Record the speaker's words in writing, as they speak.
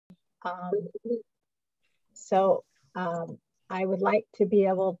I would like to be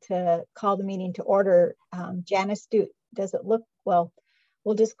able to call the meeting to order. Janice, does it look, well,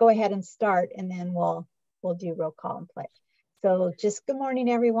 we'll just go ahead and start and then we'll do roll call and pledge. So just good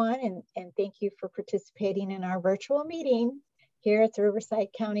morning, everyone, and thank you for participating in our virtual meeting here at the Riverside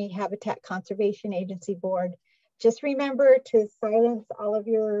County Habitat Conservation Agency Board. Just remember to silence all of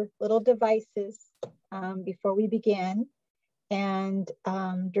your little devices before we begin. And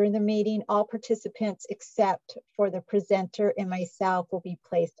during the meeting, all participants except for the presenter and myself will be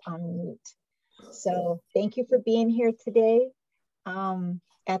placed on mute. So thank you for being here today.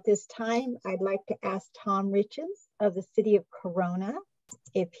 At this time, I'd like to ask Tom Riches of the City of Corona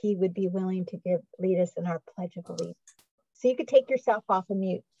if he would be willing to lead us in our Pledge of Allegiance. So you could take yourself off of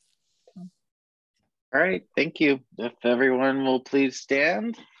mute. All right, thank you. If everyone will please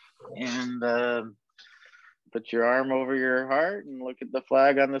stand and put your arm over your heart and look at the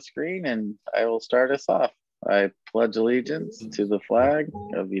flag on the screen, and I will start us off. I pledge allegiance to the flag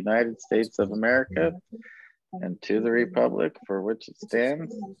of the United States of America and to the republic for which it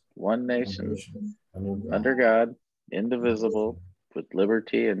stands, one nation, under God, indivisible, with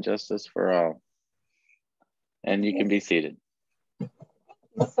liberty and justice for all. And you can be seated. Thank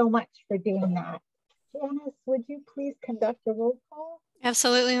you so much for doing that. Janice, would you please conduct a roll call?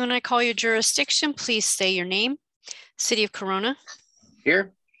 Absolutely. When I call your jurisdiction, please say your name. City of Corona.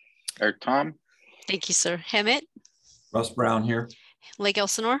 Here, or Tom. Thank you, sir. Hemet. Russ Brown here. Lake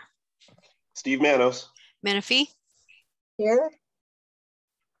Elsinore. Steve Manos. Menifee. Here.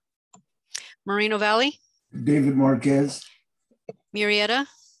 Moreno Valley. David Marquez. Murrieta.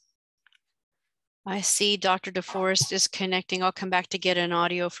 I see Dr. DeForest is connecting. I'll come back to get an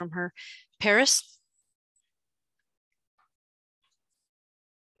audio from her. Paris.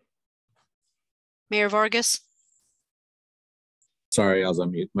 Mayor Vargas. Sorry, I was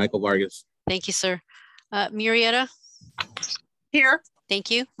on mute. Michael Vargas. Thank you, sir. Murrieta. Here. Thank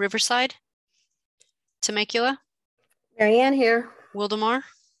you. Riverside. Temecula. Marianne here. Wildemar.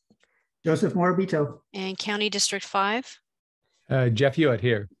 Joseph Morabito. And County District 5. Jeff Hewitt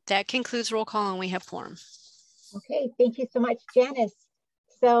here. That concludes roll call and we have quorum. Okay, thank you so much, Janice.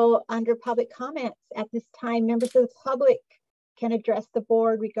 So under public comments at this time, members of the public can address the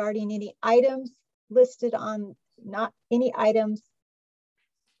board regarding any items listed on, not any items.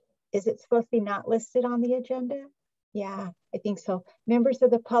 Is it supposed to be not listed on the agenda? Yeah, I think so. Members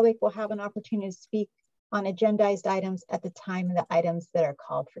of the public will have an opportunity to speak on agendized items at the time of the items that are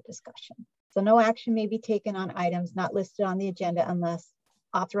called for discussion. So no action may be taken on items not listed on the agenda unless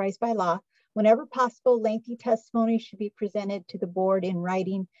authorized by law. Whenever possible, lengthy testimony should be presented to the board in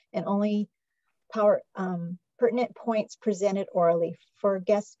writing and only pertinent points presented orally. For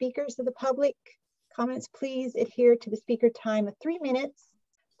guest speakers of the public comments, please adhere to the speaker time of 3 minutes.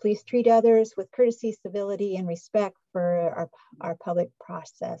 Please treat others with courtesy, civility, and respect for our public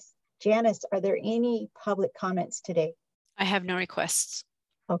process. Janice, are there any public comments today? I have no requests.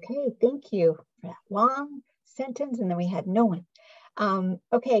 Okay, thank you for that long sentence, and then we had no one.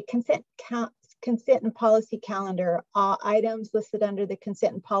 Okay, consent and policy calendar. All items listed under the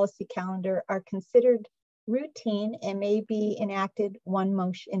consent and policy calendar are considered routine and may be enacted in one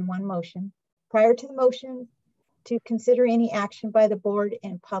motion. Prior to the motion, to consider any action by the board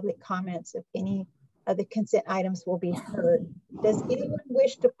and public comments of any of the consent items will be heard. Does anyone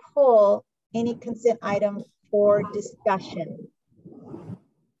wish to pull any consent item for discussion?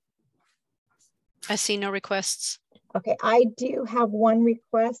 I see no requests. Okay, I do have one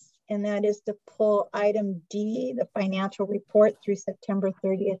request, and that is to pull item D, the financial report through September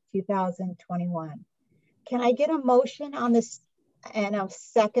 30th, 2021. Can I get a motion on this and a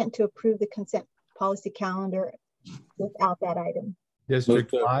second to approve the consent policy calendar without that item?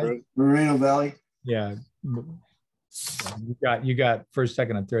 District 5. Moreno Valley. Yeah. You got first,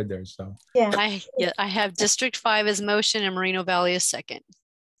 second, and third there. So yeah, I have District 5 as motion and Moreno Valley as second.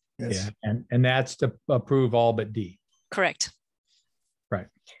 Yes. yeah, and that's to approve all but D. Correct. Right.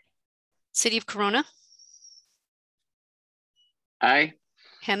 City of Corona. Aye.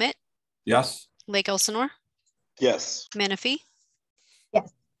 Hemet. Yes. Lake Elsinore. Yes. Menifee.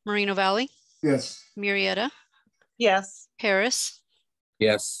 yes. Moreno Valley. Yes. Murrieta. Yes. Paris.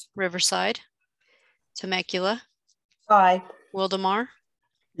 Yes. Riverside. Temecula. Aye. Wildemar.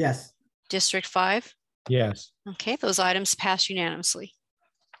 Yes. District 5. Yes. Okay, those items pass unanimously.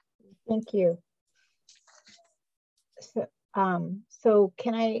 Thank you. So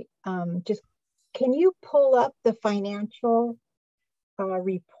can I can you pull up the financial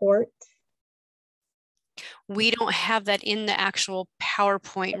report? We don't have that in the actual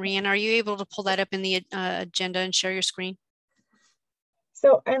PowerPoint. Rian, are you able to pull that up in the agenda and share your screen?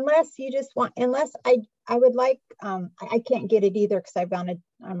 So unless you just want, unless I would like, I can't get it either because I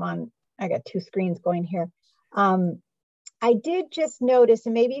got two screens going here. I did just notice,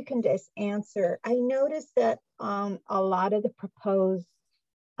 and maybe you can just answer, I noticed that a lot of the proposed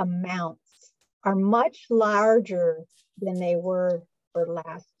amounts are much larger than they were for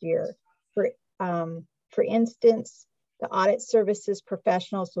last year. For instance, the audit services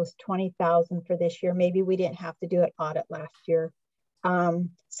professionals was $20,000 for this year. Maybe we didn't have to do an audit last year.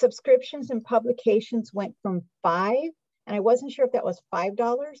 Subscriptions and publications went from $5, and I wasn't sure if that was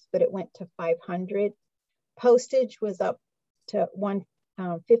 $5, but it went to $500. Postage was up to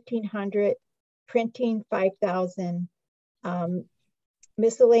 $1,500. Printing $5,000.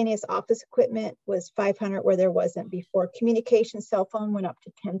 Miscellaneous office equipment was $500 where there wasn't before. Communication cell phone went up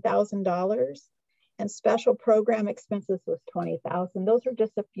to $10,000, and special program expenses was $20,000. Those are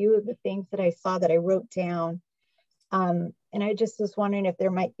just a few of the things that I saw that I wrote down. And I just was wondering if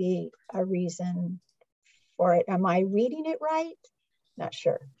there might be a reason for it. Am I reading it right? Not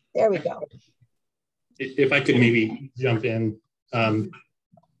sure. There we go. If I could maybe jump in. Good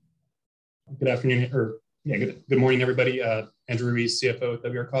afternoon, or yeah, good morning, everybody. Andrew Ruiz, CFO at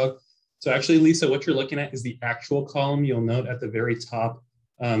WRCOG. So actually, Lisa, what you're looking at is the actual column. You'll note at the very top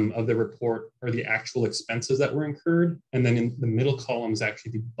of the report are the actual expenses that were incurred. And then in the middle column is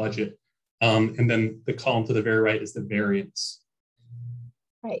actually the budget. And then the column to the very right is the variance.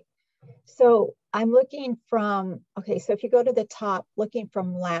 Right. So I'm looking from, okay, so if you go to the top, looking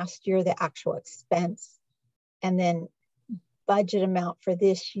from last year, the actual expense, and then budget amount for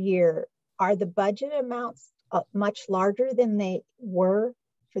this year, are the budget amounts much larger than they were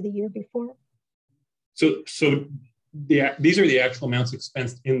for the year before? So these are the actual amounts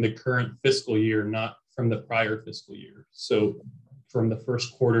expensed in the current fiscal year, not from the prior fiscal year. So from the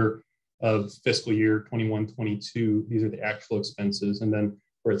first quarter of fiscal year 21-22, these are the actual expenses. And then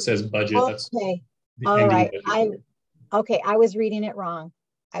where it says budget, that's okay. the All ending right. budget. I was reading it wrong.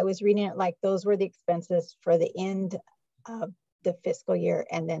 I was reading it like those were the expenses for the end of the fiscal year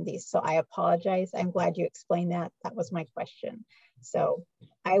and then these. So I apologize. I'm glad you explained that. That was my question. So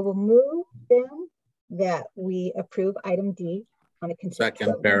I will move then that we approve item D on a consent.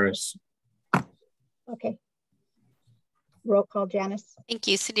 Second, Paris. Okay. Roll call, Janice. Thank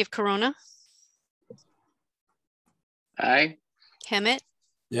you. City of Corona, Aye. Hemet,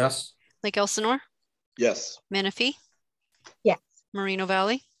 Yes. Lake Elsinore, Yes. Menifee, Yes. Moreno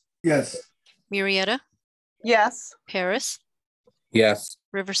Valley, Yes. Murrieta, Yes. Paris, Yes.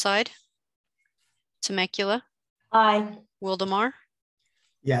 Riverside, Temecula, Aye. Wildemar,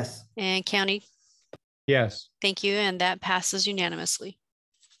 Yes. and County. Yes. Thank you. And that passes unanimously.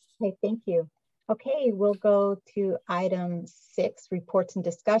 Okay, thank you. Okay, we'll go to item 6, reports and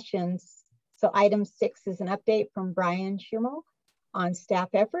discussions. So item 6 is an update from Brian Schirmo on staff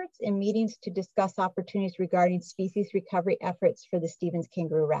efforts and meetings to discuss opportunities regarding species recovery efforts for the Stevens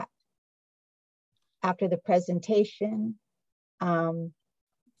kangaroo rat. After the presentation,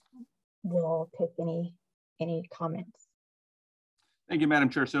 we'll take any comments. Thank you, Madam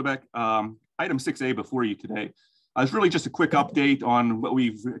Chair Sobek. Item 6A before you today is really just a quick update on what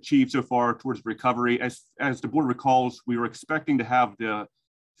we've achieved so far towards recovery. As the board recalls, we were expecting to have the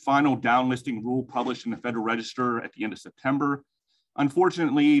final downlisting rule published in the Federal Register at the end of September.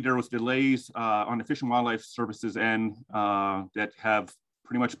 Unfortunately, there was delays on the Fish and Wildlife Services end that have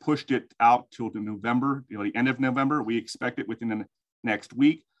pretty much pushed it out till the end of November. We expect it within the next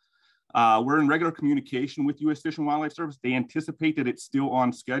week. We're in regular communication with U.S. Fish and Wildlife Service. They anticipate that it's still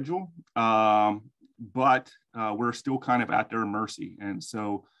on schedule, but we're still kind of at their mercy. And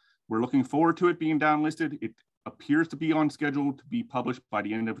so we're looking forward to it being downlisted. It appears to be on schedule to be published by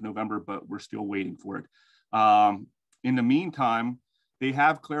the end of November, but we're still waiting for it. In the meantime, they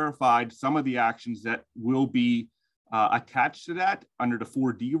have clarified some of the actions that will be attached to that under the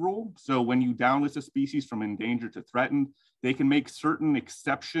 4D rule. So when you downlist a species from endangered to threatened, they can make certain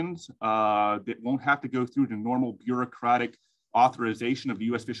exceptions that won't have to go through the normal bureaucratic authorization of the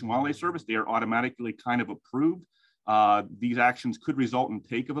U.S. Fish and Wildlife Service. They are automatically kind of approved. These actions could result in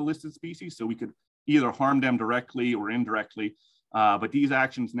take of a listed species, so we could either harm them directly or indirectly. But these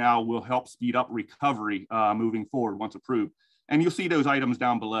actions now will help speed up recovery moving forward once approved. And you'll see those items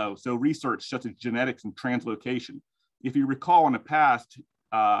down below. So research such as genetics and translocation. If you recall in the past,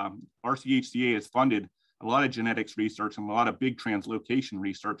 RCHCA has funded a lot of genetics research and a lot of big translocation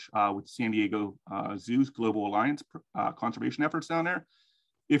research with San Diego Zoo's Global Alliance conservation efforts down there.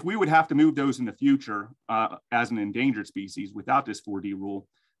 If we would have to move those in the future as an endangered species without this 4D rule,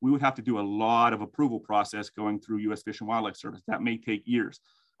 we would have to do a lot of approval process going through U.S. Fish and Wildlife Service. That may take years.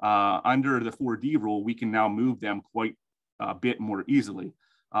 Under the 4D rule, we can now move them quite a bit more easily.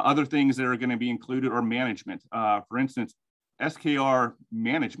 Other things that are going to be included are management. For instance, SKR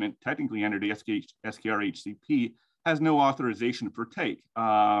management, technically under the SKR-HCP, has no authorization to partake.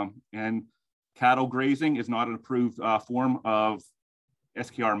 And cattle grazing is not an approved form of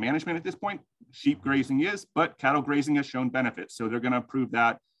SKR management at this point. Sheep grazing is, but cattle grazing has shown benefits. So they're going to approve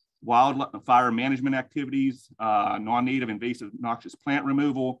that. Wildfire management activities, non-native invasive noxious plant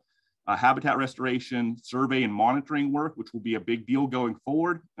removal, habitat restoration, survey and monitoring work, which will be a big deal going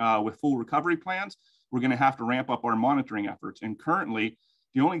forward with full recovery plans. We're going to have to ramp up our monitoring efforts. And currently,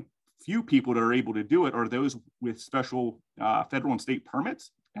 the only few people that are able to do it are those with special federal and state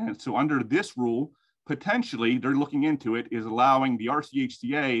permits. And so under this rule, potentially they're looking into it, is allowing the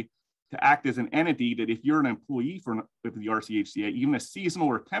RCHCA to act as an entity that if you're an employee with the RCHCA, even a seasonal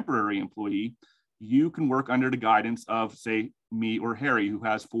or temporary employee, you can work under the guidance of, say, me or Harry, who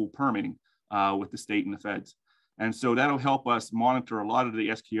has full permitting with the state and the feds. And so that'll help us monitor a lot of the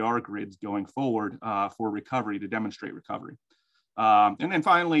SKR grids going forward for recovery, to demonstrate recovery. And then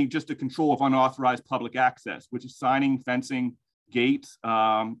finally, just the control of unauthorized public access, which is signing, fencing, gates.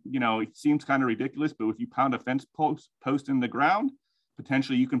 You know, it seems kind of ridiculous, but if you pound a fence post in the ground,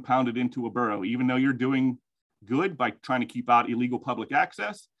 potentially you can pound it into a burrow, even though you're doing good by trying to keep out illegal public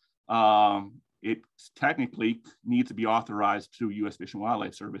access. It technically needs to be authorized to U.S. Fish and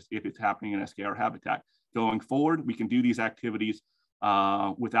Wildlife Service if it's happening in SKR habitat. Going forward, we can do these activities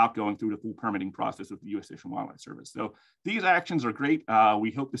without going through the full permitting process with the U.S. Fish and Wildlife Service. So these actions are great.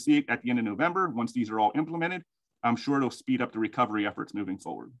 We hope to see it at the end of November. Once these are all implemented, I'm sure it'll speed up the recovery efforts moving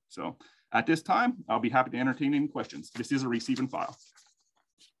forward. So at this time, I'll be happy to entertain any questions. This is a receive and file.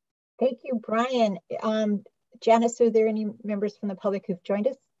 Thank you, Brian. Janice, are there any members from the public who've joined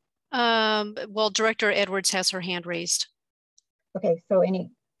us? Well, Director Edwards has her hand raised. Okay, so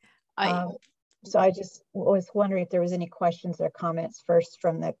so I just was wondering if there was any questions or comments first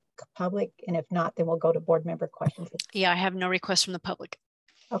from the public, and if not, then we'll go to board member questions. Yeah, I have no requests from the public.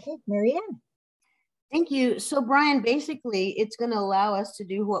 Okay, Marianne. Thank you. So Brian, basically it's going to allow us to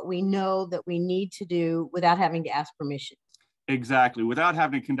do what we know that we need to do without having to ask permission. Exactly. Without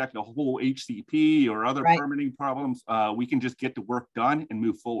having to conduct a whole HCP or other permitting problems, we can just get the work done and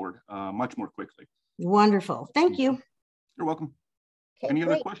move forward much more quickly. Wonderful. Thank you. You're welcome. Okay, any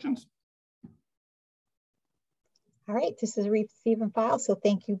other questions? All right, this is receive and file, so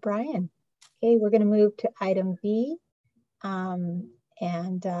thank you, Brian. Okay, we're going to move to item B.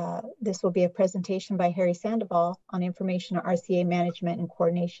 This will be a presentation by Harry Sandoval on information on RCA management and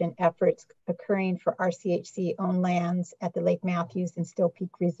coordination efforts occurring for RCHC owned lands at the Lake Matthews and Still Peak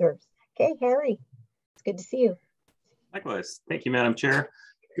reserves. Okay, Harry, it's good to see you. Likewise. Thank you, Madam Chair.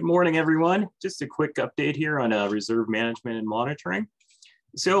 Good morning, everyone. Just a quick update here on reserve management and monitoring.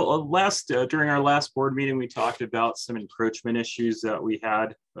 So during our last board meeting, we talked about some encroachment issues that we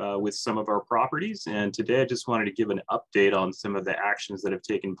had with some of our properties. And today I just wanted to give an update on some of the actions that have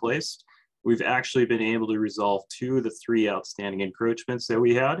taken place. We've actually been able to resolve 2 of the 3 outstanding encroachments that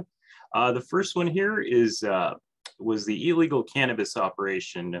we had. The first one here was the illegal cannabis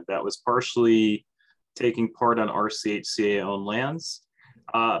operation that was partially taking part on RCHCA owned lands.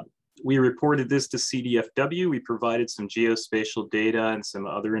 We reported this to CDFW. We provided some geospatial data and some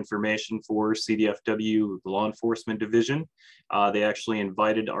other information for CDFW, the law enforcement division. They actually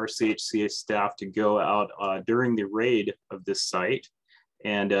invited RCHCA staff to go out during the raid of this site.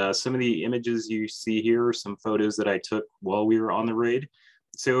 And some of the images you see here are some photos that I took while we were on the raid.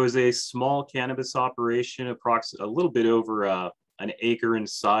 So it was a small cannabis operation, approximately a little bit over an acre in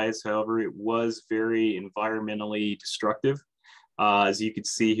size. However, it was very environmentally destructive. As you can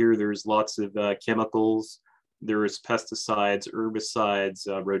see here, there's lots of chemicals. There's pesticides, herbicides,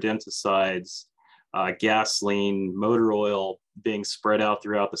 rodenticides, gasoline, motor oil being spread out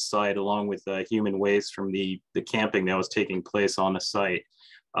throughout the site, along with human waste from the camping that was taking place on the site.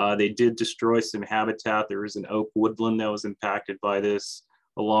 They did destroy some habitat. There was an oak woodland that was impacted by this,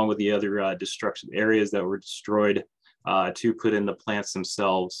 along with the other destruction areas that were destroyed to put in the plants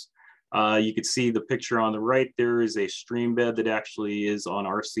themselves. You can see the picture on the right. There is a stream bed that actually is on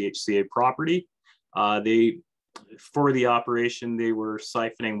RCHCA property. For the operation, they were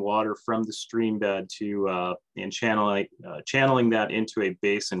siphoning water from the stream bed and channeling that into a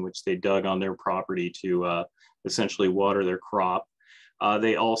basin which they dug on their property to essentially water their crop.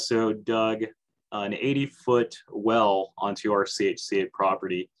 They also dug an 80-foot well onto RCHCA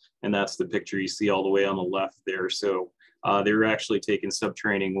property, and that's the picture you see all the way on the left there. So they were actually taking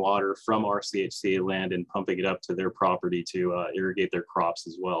subterranean water from RCHCA land and pumping it up to their property to irrigate their crops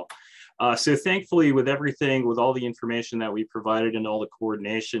as well. So thankfully, with everything, with all the information that we provided and all the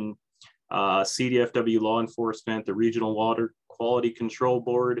coordination, CDFW Law Enforcement, the Regional Water Quality Control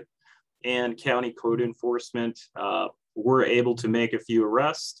Board, and County Code Enforcement were able to make a few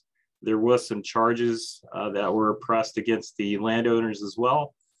arrests. There was some charges that were pressed against the landowners as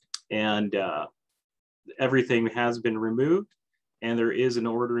well. And everything has been removed, and there is an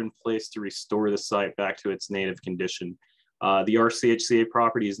order in place to restore the site back to its native condition. The RCHCA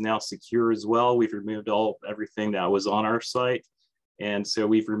property is now secure as well. We've removed everything that was on our site. And so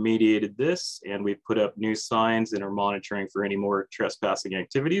we've remediated this, and we've put up new signs and are monitoring for any more trespassing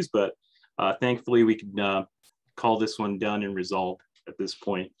activities. But thankfully, we can call this one done and resolved at this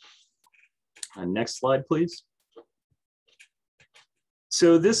point. Next slide, please.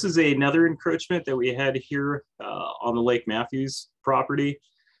 So this is another encroachment that we had here on the Lake Matthews property.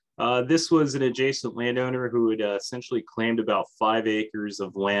 This was an adjacent landowner who had essentially claimed about 5 acres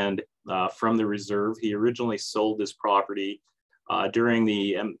of land from the reserve. He originally sold this property during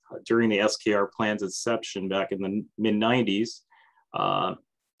the SKR plan's inception back in the mid-90s.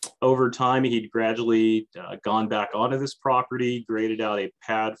 Over time, he'd gradually gone back onto this property, graded out a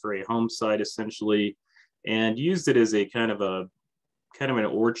pad for a home site essentially, and used it as a kind of an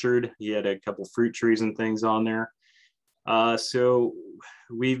orchard. He had a couple fruit trees and things on there. So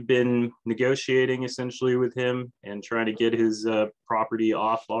we've been negotiating essentially with him and trying to get his property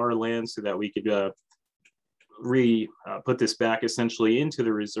off our land so that we could put this back essentially into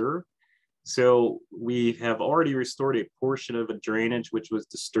the reserve. So we have already restored a portion of a drainage which was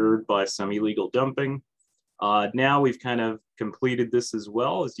disturbed by some illegal dumping. Now we've kind of completed this as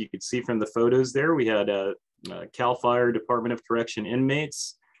well. As you can see from the photos there, we had CAL FIRE Department of Correction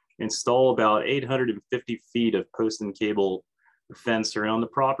inmates install about 850 feet of post and cable fence around the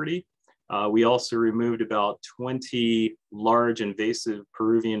property. We also removed about 20 large invasive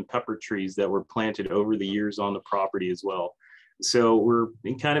Peruvian pepper trees that were planted over the years on the property as well. So we're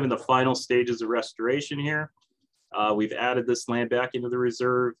in the final stages of restoration here. We've added this land back into the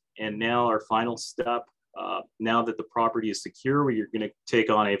reserve, and now our final step, now that the property is secure, we are going to take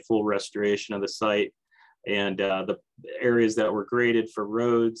on a full restoration of the site, and the areas that were graded for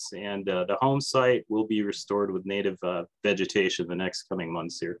roads and the home site will be restored with native vegetation the next coming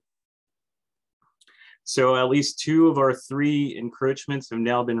months here. So at least 2 of our 3 encroachments have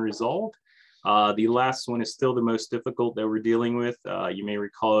now been resolved. The last one is still the most difficult that we're dealing with. You may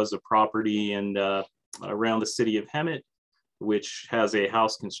recall as a property and around the city of Hemet, which has a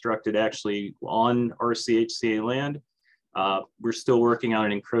house constructed actually on RCHCA land. We're still working on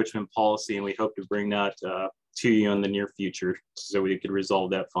an encroachment policy, and we hope to bring that to you in the near future so we could resolve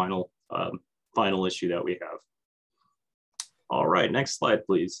that final issue that we have. All right, next slide,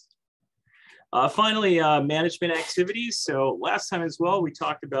 please. Finally, management activities. So last time as well, we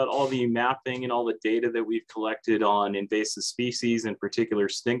talked about all the mapping and all the data that we've collected on invasive species, in particular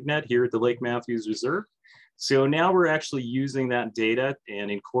stinknet here at the Lake Matthews Reserve. So now we're actually using that data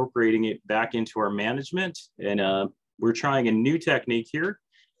and incorporating it back into our management. And we're trying a new technique here,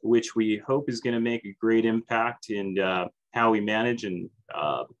 which we hope is going to make a great impact in how we manage and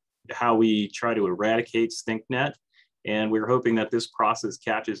how we try to eradicate stinknet. And we're hoping that this process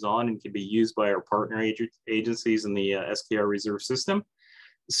catches on and can be used by our partner agencies in the SKR Reserve System.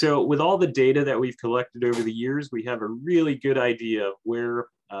 So with all the data that we've collected over the years, we have a really good idea of where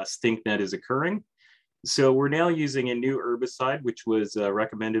stinknet is occurring. So we're now using a new herbicide, which was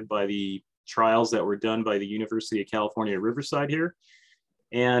recommended by the trials that were done by the University of California, Riverside here.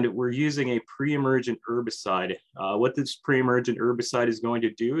 And we're using a pre-emergent herbicide. What this pre-emergent herbicide is going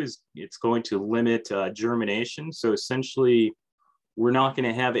to do is it's going to limit germination. So essentially, we're not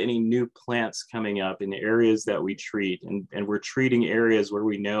going to have any new plants coming up in the areas that we treat. And we're treating areas where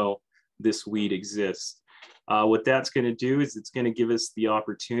we know this weed exists. What that's going to do is it's going to give us the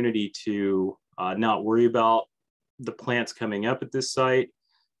opportunity to not worry about the plants coming up at this site.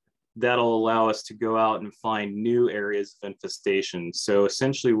 That'll allow us to go out and find new areas of infestation. So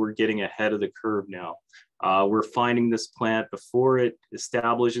essentially, we're getting ahead of the curve now. We're finding this plant before it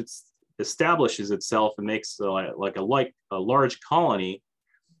establishes itself and makes a large colony.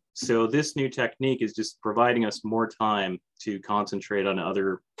 So this new technique is just providing us more time to concentrate on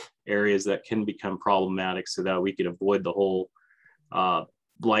other areas that can become problematic so that we can avoid the whole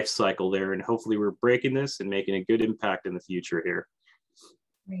life cycle there. And hopefully we're breaking this and making a good impact in the future here.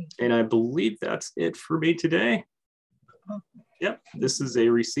 And I believe that's it for me today. Yep, this is a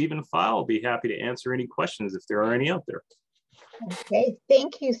receive and file. I'll be happy to answer any questions if there are any out there. Okay,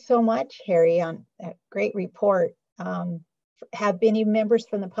 thank you so much, Harry, on that great report. Have any members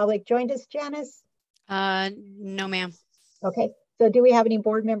from the public joined us, Janice? No, ma'am. Okay, so do we have any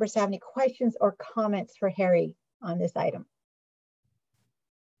board members have any questions or comments for Harry on this item?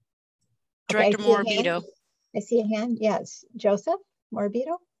 Director I see a hand. Morabito. I see a hand. Yes, Joseph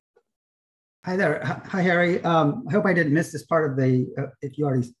Morabito. Hi there. Hi, Harry. I hope I didn't miss this part of the, if you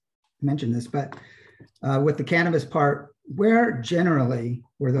already mentioned this, but with the cannabis part, where generally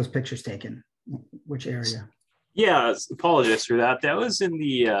were those pictures taken? Which area? Yeah, apologize for that. That was in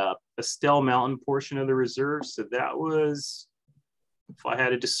the Estelle Mountain portion of the reserve. So that was, if I had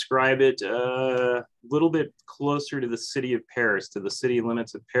to describe it, a little bit closer to the city of Paris, to the city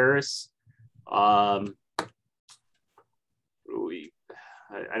limits of Paris. I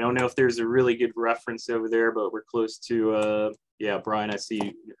don't know if there's a really good reference over there, but we're close to, yeah, Brian, I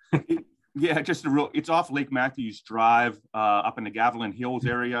see. Yeah, just it's off Lake Matthews Drive, up in the Gavilan Hills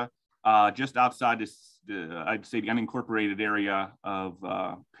area, just outside this, I'd say the unincorporated area of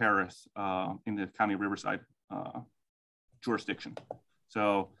Paris, in the County of Riverside jurisdiction.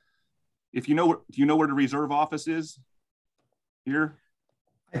 So if you know, do you know where the reserve office is here?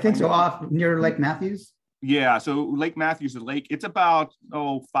 I think so, off near Lake Matthews. Yeah, so Lake Matthews, the lake, it's about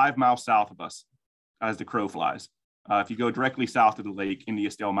 5 miles south of us as the crow flies. If you go directly south of the lake in the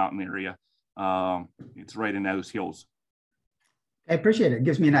Estelle Mountain area, it's right in those hills. I appreciate it. It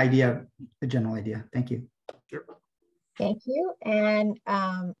gives me an idea, a general idea. Thank you. Sure. Thank you. And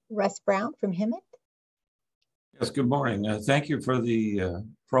Russ Brown from Hemet. Yes, good morning. Thank you for the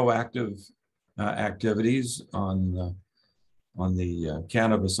proactive activities on the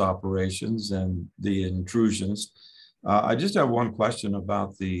cannabis operations and the intrusions. I just have one question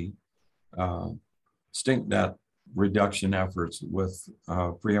about the stink net reduction efforts with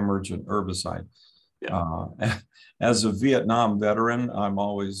pre-emergent herbicide. Yeah. As a Vietnam veteran, I'm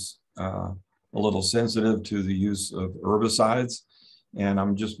always a little sensitive to the use of herbicides, and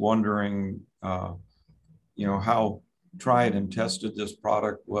I'm just wondering, you know, how tried and tested this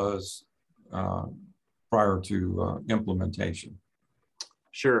product was prior to implementation.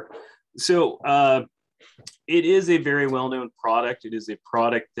 Sure. So it is a very well-known product. It is a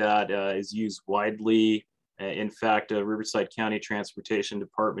product that is used widely. In fact, Riverside County Transportation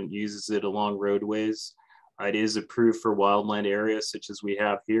Department uses it along roadways. It is approved for wildland areas such as we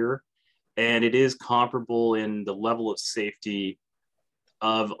have here. And it is comparable in the level of safety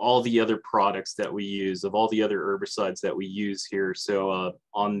of all the other products that we use, of all the other herbicides that we use here. So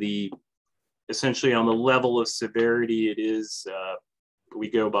essentially on the level of severity, it is, we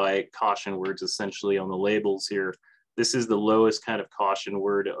go by caution words essentially on the labels here. This is the lowest kind of caution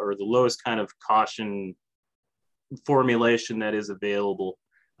word, or the lowest kind of caution formulation that is available.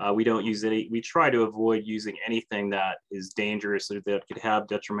 We don't use any, we try to avoid using anything that is dangerous or that could have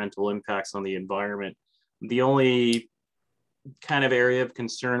detrimental impacts on the environment. The only kind of area of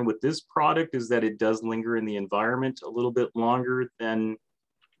concern with this product is that it does linger in the environment a little bit longer than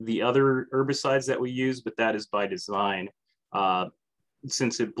the other herbicides that we use, but that is by design.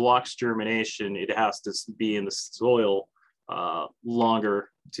 Since it blocks germination, it has to be in the soil longer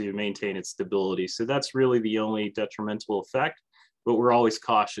to maintain its stability. So that's really the only detrimental effect, but we're always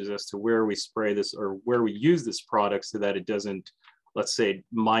cautious as to where we spray this or where we use this product so that it doesn't, let's say,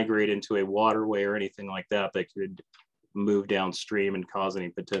 migrate into a waterway or anything like that that could move downstream and cause any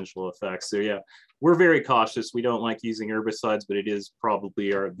potential effects. So yeah, we're very cautious. We don't like using herbicides, but it is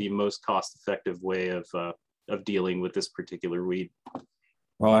probably the most cost-effective way of dealing with this particular weed.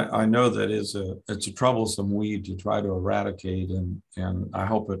 Well, I know that it's a troublesome weed to try to eradicate, and I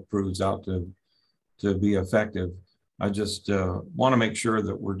hope it proves out to be effective. I just want to make sure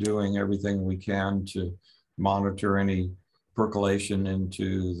that we're doing everything we can to monitor any percolation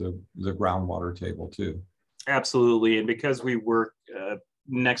into the groundwater table too. Absolutely, and because we work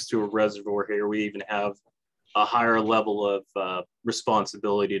next to a reservoir here, we even have a higher level of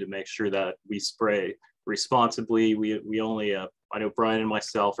responsibility to make sure that we spray responsibly. We only, I know Brian and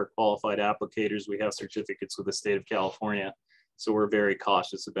myself are qualified applicators. We have certificates with the state of California. So we're very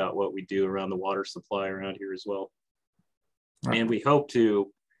cautious about what we do around the water supply around here as well. Right. And we hope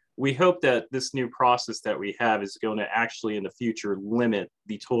that this new process that we have is going to actually in the future limit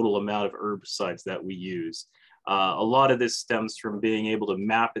the total amount of herbicides that we use. A lot of this stems from being able to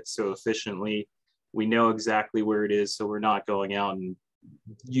map it so efficiently. We know exactly where it is, so we're not going out and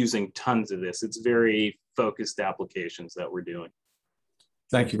using tons of this. It's very focused applications that we're doing.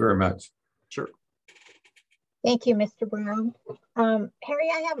 Thank you very much. Sure. Thank you, Mr. Brown. Harry,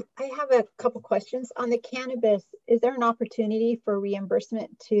 I have a couple questions on the cannabis. Is there an opportunity for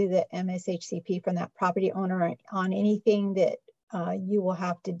reimbursement to the MSHCP from that property owner on anything that you will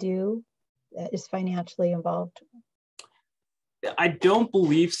have to do that is financially involved? I don't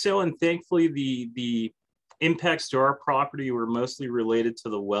believe so, and thankfully the impacts to our property were mostly related to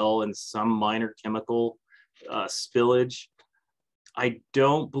the well and some minor chemical spillage. I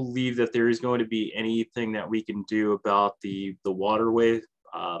don't believe that there is going to be anything that we can do about the waterway.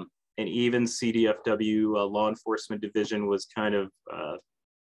 And even CDFW law enforcement division was kind of,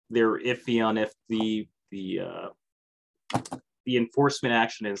 they're iffy on if the enforcement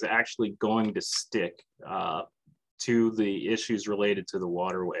action is actually going to stick to the issues related to the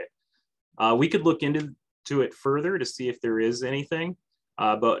waterway. We could look into it further to see if there is anything.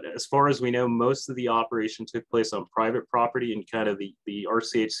 But as far as we know, most of the operation took place on private property, and kind of the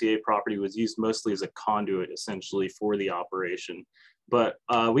RCHCA property was used mostly as a conduit essentially for the operation. But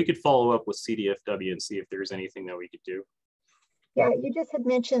we could follow up with CDFW and see if there's anything that we could do. Yeah, you just had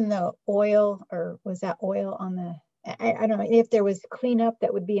mentioned the oil, or was that oil on the, I don't know if there was cleanup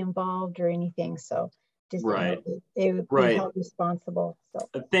that would be involved or anything. So just right, they would be held responsible. So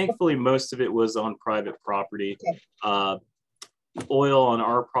thankfully, most of it was on private property. Okay. Oil on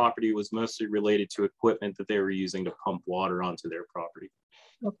our property was mostly related to equipment that they were using to pump water onto their property.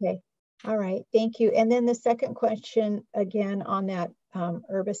 Okay. All right. Thank you. And then the second question, again, on that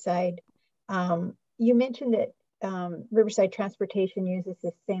herbicide, you mentioned that Riverside Transportation uses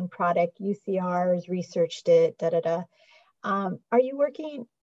the same product. UCR has researched it, Are you working,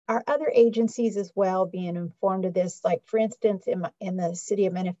 are other agencies as well being informed of this? Like, for instance, in the city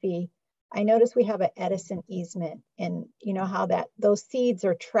of Menifee, I noticed we have an Edison easement, and you know how that those seeds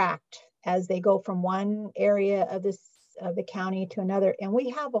are tracked as they go from one area of the county to another. And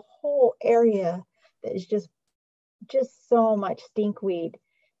we have a whole area that is just so much stinkweed.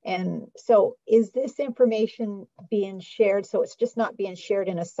 And so is this information being shared? So it's just not being shared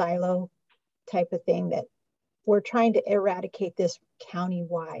in a silo type of thing, that we're trying to eradicate this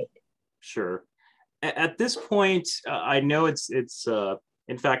countywide? Sure. At this point, I know it's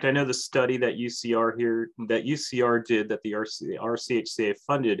in fact, I know the study that UCR did, that the RCHCA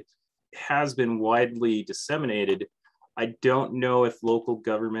funded, has been widely disseminated. I don't know if local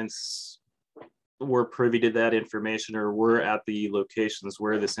governments were privy to that information or were at the locations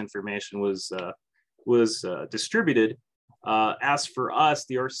where this information was distributed. As for us,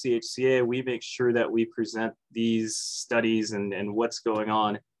 the RCHCA, we make sure that we present these studies and what's going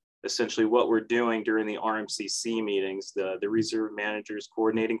on, essentially what we're doing during the RMCC meetings, the Reserve Managers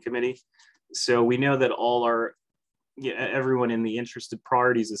Coordinating Committee. So we know that everyone in the interested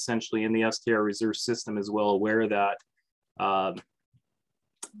parties essentially in the SKR reserve system is well aware of that. I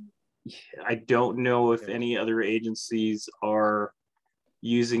don't know if any other agencies are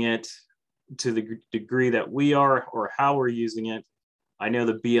using it to the degree that we are, or how we're using it. I know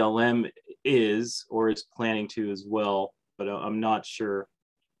the BLM is, or is planning to as well, but I'm not sure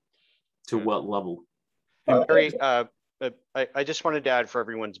to what level. And Barry, I just wanted to add, for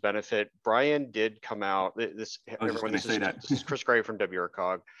everyone's benefit, Brian did come out. This is Chris Gray from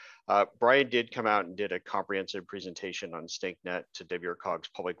WRCOG. Brian did come out and did a comprehensive presentation on StankNet to WRCOG's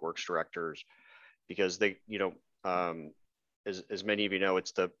public works directors, because they, as many of you know,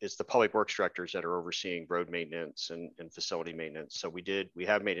 it's the public works directors that are overseeing road maintenance and facility maintenance. So we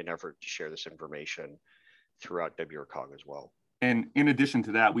have made an effort to share this information throughout WRCOG as well. And in addition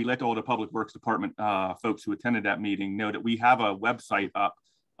to that, we let all the Public Works Department folks who attended that meeting know that we have a website up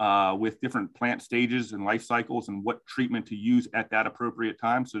with different plant stages and life cycles and what treatment to use at that appropriate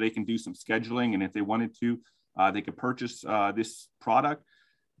time, so they can do some scheduling. And if they wanted to, they could purchase this product.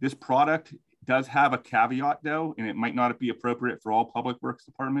 This product does have a caveat though, and it might not be appropriate for all Public Works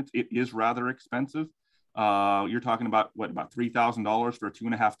Departments. It is rather expensive. You're talking about about $3,000 for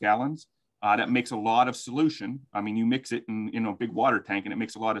 2.5 gallons. That makes a lot of solution. I mean, you mix it in a big water tank and it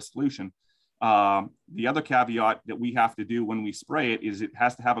makes a lot of solution. The other caveat that we have to do when we spray it is it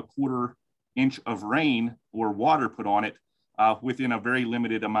has to have a 1/4 inch of rain or water put on it within a very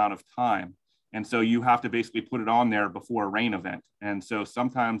limited amount of time. And so you have to basically put it on there before a rain event. And so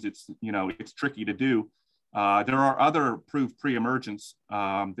sometimes it's tricky to do. There are other approved pre-emergents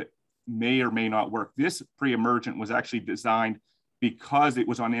that may or may not work. This pre-emergent was actually designed because it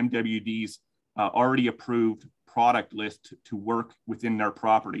was on MWD's already approved product list to work within their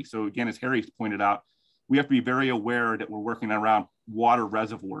property. So again, as Harry's pointed out, we have to be very aware that we're working around water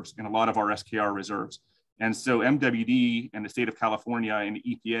reservoirs in a lot of our SKR reserves. And so MWD and the state of California and the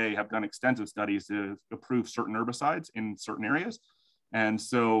EPA have done extensive studies to approve certain herbicides in certain areas. And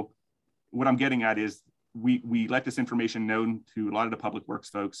so what I'm getting at is we let this information known to a lot of the public works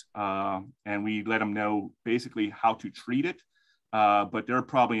folks, and we let them know basically how to treat it. But they're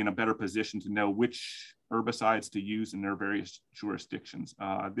probably in a better position to know which herbicides to use in their various jurisdictions.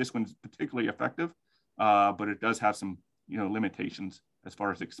 This one's particularly effective, but it does have some limitations as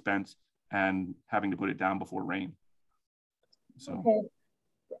far as expense and having to put it down before rain. So.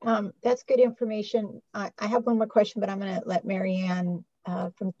 Okay. That's good information. I have one more question, but I'm going to let Marianne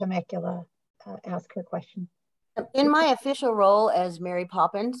from Temecula ask her question. In my official role as Mary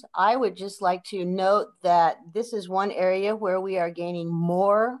Poppins, I would just like to note that this is one area where we are gaining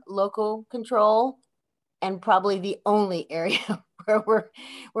more local control, and probably the only area where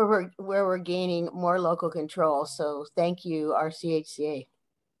we're gaining more local control. So thank you, RCHCA.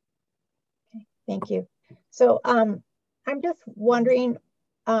 Okay, thank you. So I'm just wondering,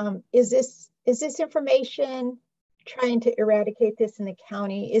 is this information trying to eradicate this in the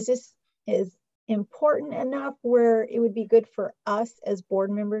county? Is important enough where it would be good for us as board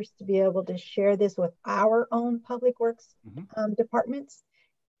members to be able to share this with our own public works departments?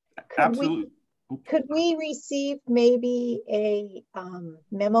 Absolutely. Could we receive maybe a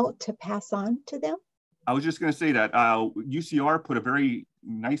memo to pass on to them? I was just going to say that UCR put a very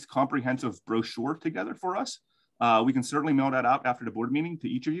nice comprehensive brochure together for us. We can certainly mail that out after the board meeting to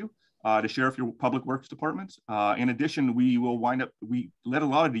each of you to share with your public works departments. In addition, we will we let a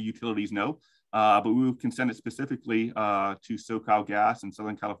lot of the utilities know, but we can send it specifically to SoCal Gas and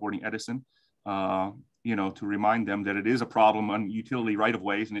Southern California Edison, you know, to remind them that it is a problem on utility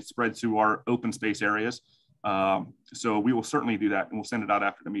right-of-ways and it spreads through our open space areas. So we will certainly do that and we'll send it out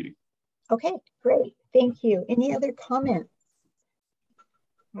after the meeting. Okay, great. Thank you. Any other comments?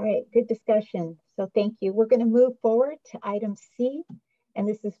 All right, good discussion. So thank you. We're going to move forward to item C, and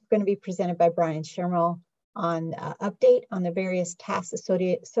this is going to be presented by Brian Shermill on update on the various tasks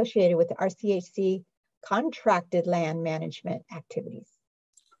associated with the RCHC contracted land management activities.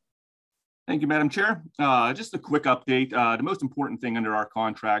 Thank you, Madam Chair. Just a quick update. The most important thing under our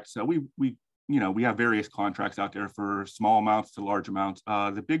contracts, we have various contracts out there for small amounts to large amounts.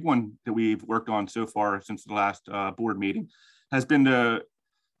 The big one that we've worked on so far since the last board meeting has been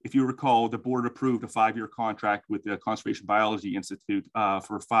if you recall, the board approved a 5-year contract with the Conservation Biology Institute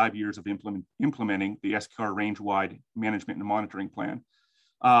for 5 years of implementing the SKR range-wide management and monitoring plan.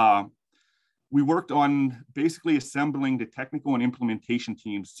 We worked on basically assembling the technical and implementation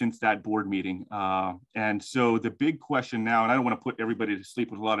teams since that board meeting. And so the big question now, and I don't want to put everybody to sleep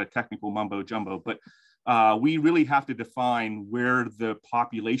with a lot of technical mumbo jumbo, but we really have to define where the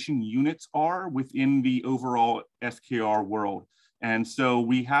population units are within the overall SKR world. And so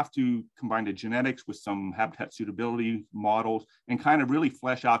we have to combine the genetics with some habitat suitability models and kind of really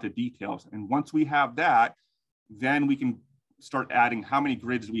flesh out the details. And once we have that, then we can start adding how many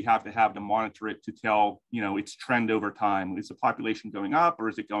grids we have to monitor it to tell, you know, its trend over time. Is the population going up or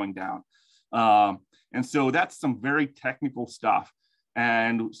is it going down? And so that's some very technical stuff.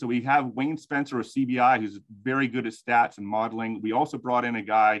 And so we have Wayne Spencer of CBI, who's very good at stats and modeling. We also brought in a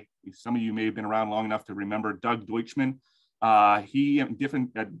guy, some of you may have been around long enough to remember, Doug Deutschman. A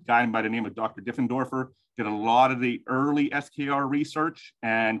guy by the name of Dr. Diffendorfer, did a lot of the early SKR research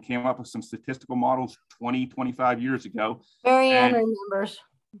and came up with some statistical models 20, 25 years ago. Marianne remembers.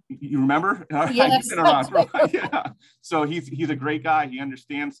 You remember? Yes. He's been around for a while. Yeah. So he's a great guy. He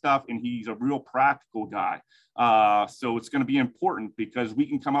understands stuff and he's a real practical guy. So it's going to be important because we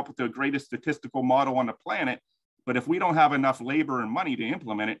can come up with the greatest statistical model on the planet, but if we don't have enough labor and money to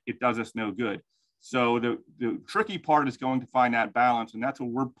implement it, it does us no good. So the tricky part is going to find that balance, and that's what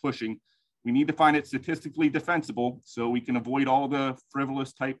we're pushing. We need to find it statistically defensible so we can avoid all the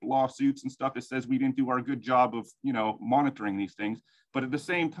frivolous type lawsuits and stuff that says we didn't do our good job of, you know, monitoring these things. But at the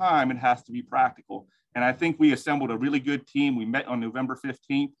same time, it has to be practical. And I think we assembled a really good team. We met on November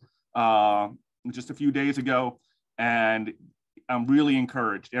 15th, just a few days ago, and I'm really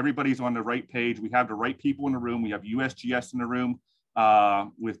encouraged. Everybody's on the right page. We have the right people in the room. We have USGS in the room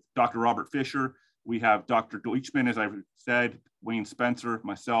with Dr. Robert Fisher. We have Dr. Deutschman, as I said, Wayne Spencer,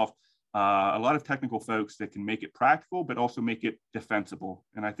 myself, a lot of technical folks that can make it practical, but also make it defensible.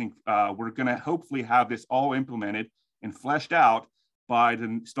 And I think we're going to hopefully have this all implemented and fleshed out by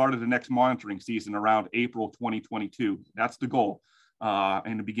the start of the next monitoring season around April 2022. That's the goal,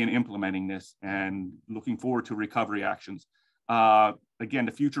 and to begin implementing this and looking forward to recovery actions. Again,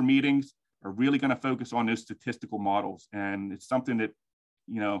 the future meetings are really going to focus on those statistical models. And it's something that,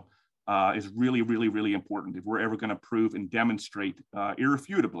 you know, is really, really, really important if we're ever going to prove and demonstrate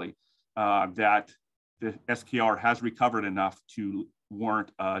irrefutably that the SKR has recovered enough to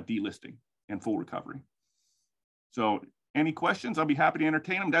warrant delisting and full recovery. So any questions, I'll be happy to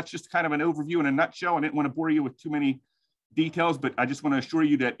entertain them. That's just kind of an overview in a nutshell. I didn't want to bore you with too many details, but I just want to assure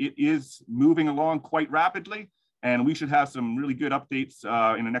you that it is moving along quite rapidly. And we should have some really good updates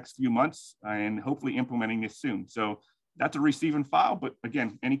in the next few months and hopefully implementing this soon. So that's a receive and file, but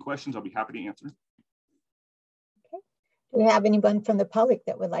again, any questions, I'll be happy to answer. Okay. Do we have anyone from the public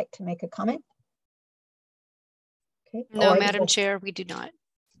that would like to make a comment? Okay. No, Madam Chair, we do not.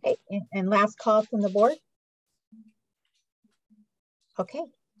 Okay, and last call from the board. Okay,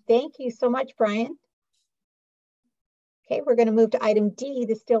 thank you so much, Brian. Okay, we're going to move to item D,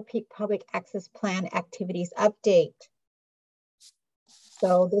 the Steel Peak Public Access Plan Activities Update.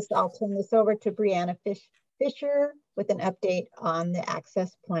 So I'll turn this over to Brianna Fisher with an update on the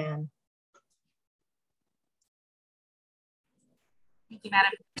access plan. Thank you,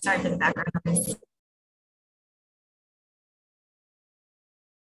 Madam. Sorry for the background noise.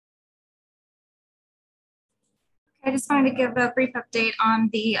 I just wanted to give a brief update on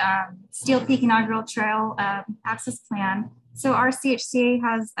the Steel Peak Inaugural Trail Access Plan. So RCHCA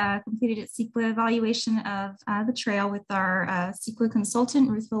has completed its CEQA evaluation of the trail with our CEQA consultant,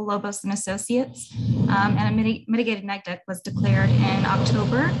 Ruthville Lobos and Associates, and a mitigated neg deck was declared in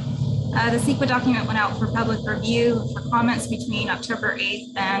October. The CEQA document went out for public review for comments between October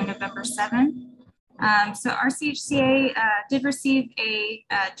 8th and November 7th. So RCHCA did receive a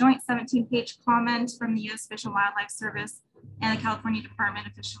joint 17-page comment from the U.S. Fish and Wildlife Service and the California Department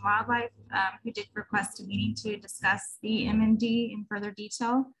of Fish and Wildlife, who did request a meeting to discuss the MND in further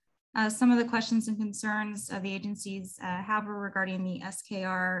detail. Some of the questions and concerns the agencies have are regarding the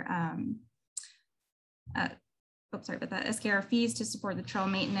SKR, SKR fees to support the trail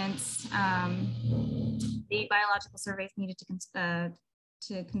maintenance, the biological surveys needed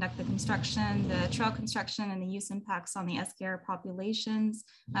to conduct the construction, the trail construction, and the use impacts on the SKR populations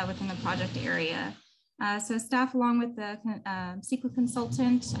within the project area. So staff, along with the CEQA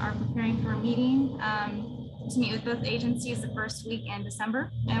consultant, are preparing for a meeting to meet with both agencies the first week in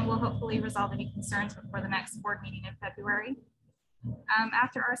December, and we'll hopefully resolve any concerns before the next board meeting in February.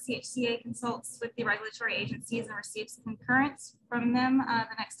 After RCHCA consults with the regulatory agencies and receives concurrence from them,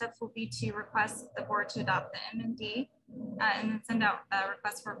 the next steps will be to request the board to adopt the MND and then send out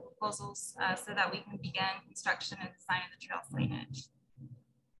requests for proposals so that we can begin construction and design of the trail signage.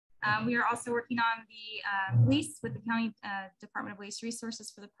 We are also working on the lease with the County Department of Waste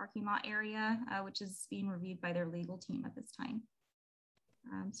Resources for the parking lot area, which is being reviewed by their legal team at this time.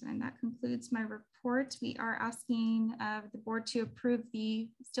 And that concludes my report. We are asking the board to approve the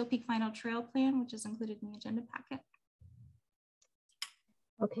Steel Peak Final Trail Plan, which is included in the agenda packet.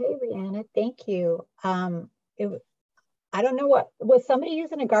 Okay, Rihanna, thank you. I don't know was somebody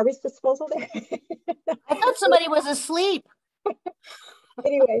using a garbage disposal there? I thought somebody was asleep.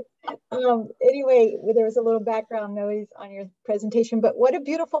 Anyway, there was a little background noise on your presentation, but what a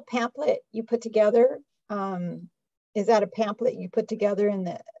beautiful pamphlet you put together. Is that a pamphlet you put together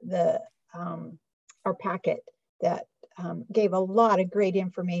in our packet that gave a lot of great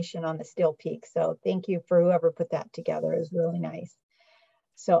information on the Steel Peak? So thank you for whoever put that together. It was really nice.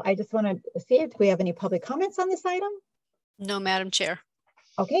 So I just want to see if we have any public comments on this item. No, Madam Chair.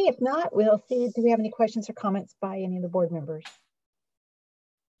 Okay, if not, we'll see. Do we have any questions or comments by any of the board members?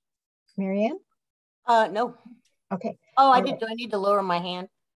 Marianne? No. Okay. Oh, I did. Do I need to lower my hand?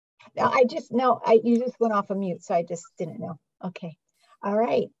 No, you just went off of mute, so I just didn't know. Okay. All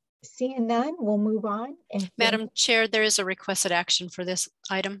right. Seeing none, we'll move on. And Madam Chair, there is a requested action for this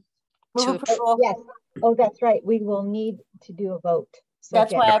item. Yes. Oh, that's right. We will need to do a vote. So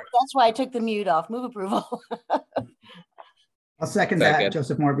that's why I took the mute off. Move approval. I'll second that,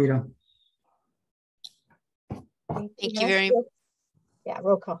 Joseph Morbido. Thank you very much. Yeah,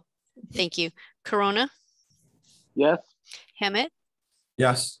 roll call. Thank you. Corona? Yes. Hammett?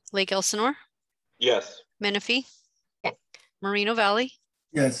 Yes. Lake Elsinore? Yes. Menifee? Yes. Moreno Valley?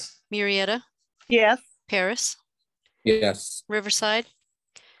 Yes. Murrieta? Yes. Paris? Yes. Riverside?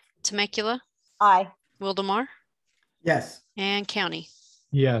 Temecula? Aye. Wildemar? Yes. And County?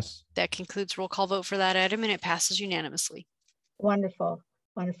 Yes. That concludes roll call vote for that item, and it passes unanimously. Wonderful.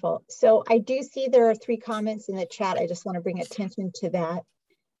 Wonderful. So I do see there are 3 comments in the chat. I just want to bring attention to that.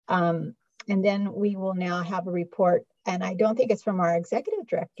 And then we will now have a report. And I don't think it's from our executive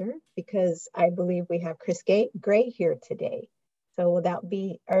director because I believe we have Chris Gray here today. So will that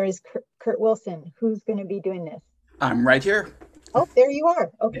be, or is Kurt Wilson, who's going to be doing this? I'm right here. Oh, there you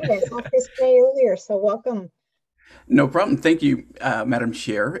are. Okay, I saw Chris Gray earlier, so welcome. No problem. Thank you, Madam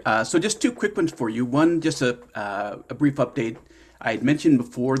Chair. So just 2 quick ones for you. One, just a brief update. I had mentioned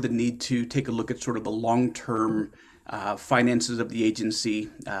before the need to take a look at sort of the long-term finances of the agency,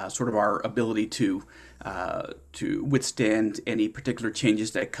 sort of our ability to withstand any particular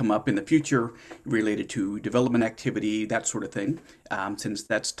changes that come up in the future related to development activity, that sort of thing, since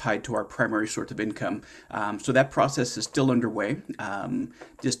that's tied to our primary source of income. So that process is still underway.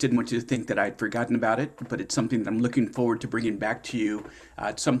 Just didn't want you to think that I'd forgotten about it, but it's something that I'm looking forward to bringing back to you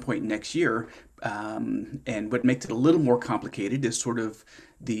at some point next year. And what makes it a little more complicated is sort of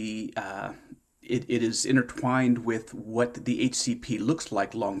the it is intertwined with what the HCP looks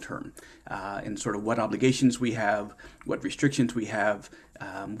like long-term, and sort of what obligations we have, what restrictions we have,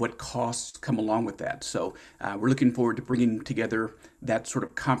 what costs come along with that. So we're looking forward to bringing together that sort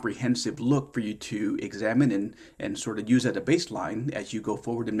of comprehensive look for you to examine and sort of use as a baseline as you go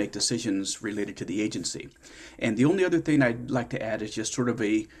forward and make decisions related to the agency. And the only other thing I'd like to add is just sort of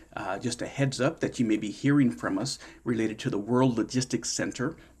just a heads up that you may be hearing from us related to the World Logistics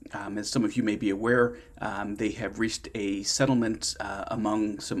Center. As some of you may be aware, they have reached a settlement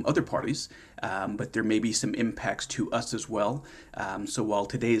among some other parties, but there may be some impacts to us as well. So while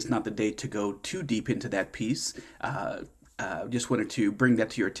today is not the day to go too deep into that piece, just wanted to bring that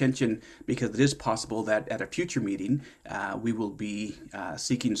to your attention because it is possible that at a future meeting, we will be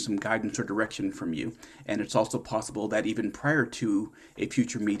seeking some guidance or direction from you. And it's also possible that even prior to a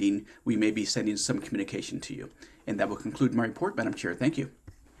future meeting, we may be sending some communication to you. And that will conclude my report, Madam Chair. Thank you.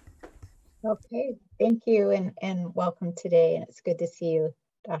 Okay, thank you and welcome today. And it's good to see you,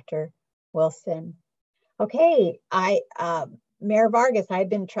 Dr. Wilson. Okay, Mayor Vargas, I've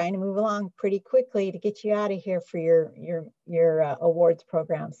been trying to move along pretty quickly to get you out of here for your awards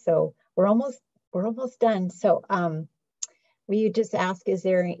program. So we're almost done. So will you just ask, is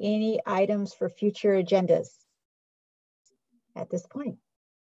there any items for future agendas at this point?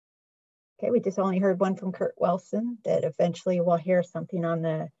 Okay, we just only heard one from Kurt Wilson that eventually we'll hear something on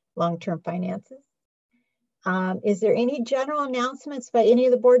the long-term finances. Is there any general announcements by any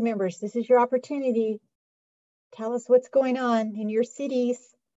of the board members? This is your opportunity. Tell us what's going on in your cities.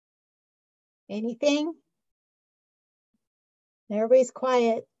 Anything? Everybody's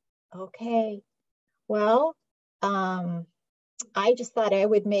quiet. Okay. Well, I just thought I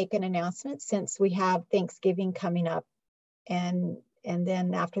would make an announcement since we have Thanksgiving coming up. And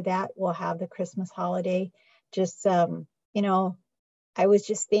then after that, we'll have the Christmas holiday. Just, you know, I was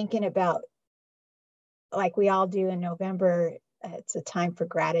just thinking about, like we all do in November, it's a time for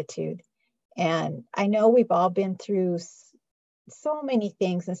gratitude. And I know we've all been through so many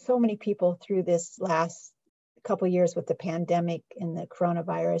things and so many people through this last couple of years with the pandemic and the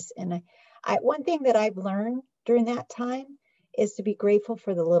coronavirus. And one thing that I've learned during that time is to be grateful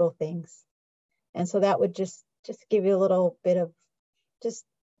for the little things. And so that would just give you a little bit of just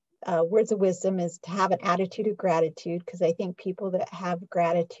words of wisdom, is to have an attitude of gratitude, because I think people that have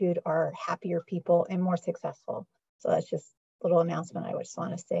gratitude are happier people and more successful. So that's just a little announcement I just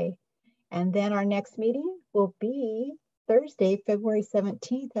want to say. And then our next meeting will be Thursday, February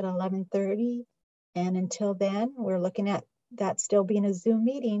 17th at 11:30. And until then, we're looking at that still being a Zoom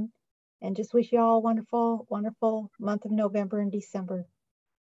meeting. And just wish you all a wonderful, wonderful month of November and December.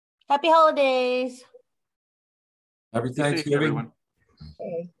 Happy holidays. Happy Thanksgiving. Everyone.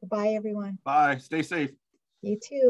 Okay, goodbye, everyone. Bye. Stay safe. You too.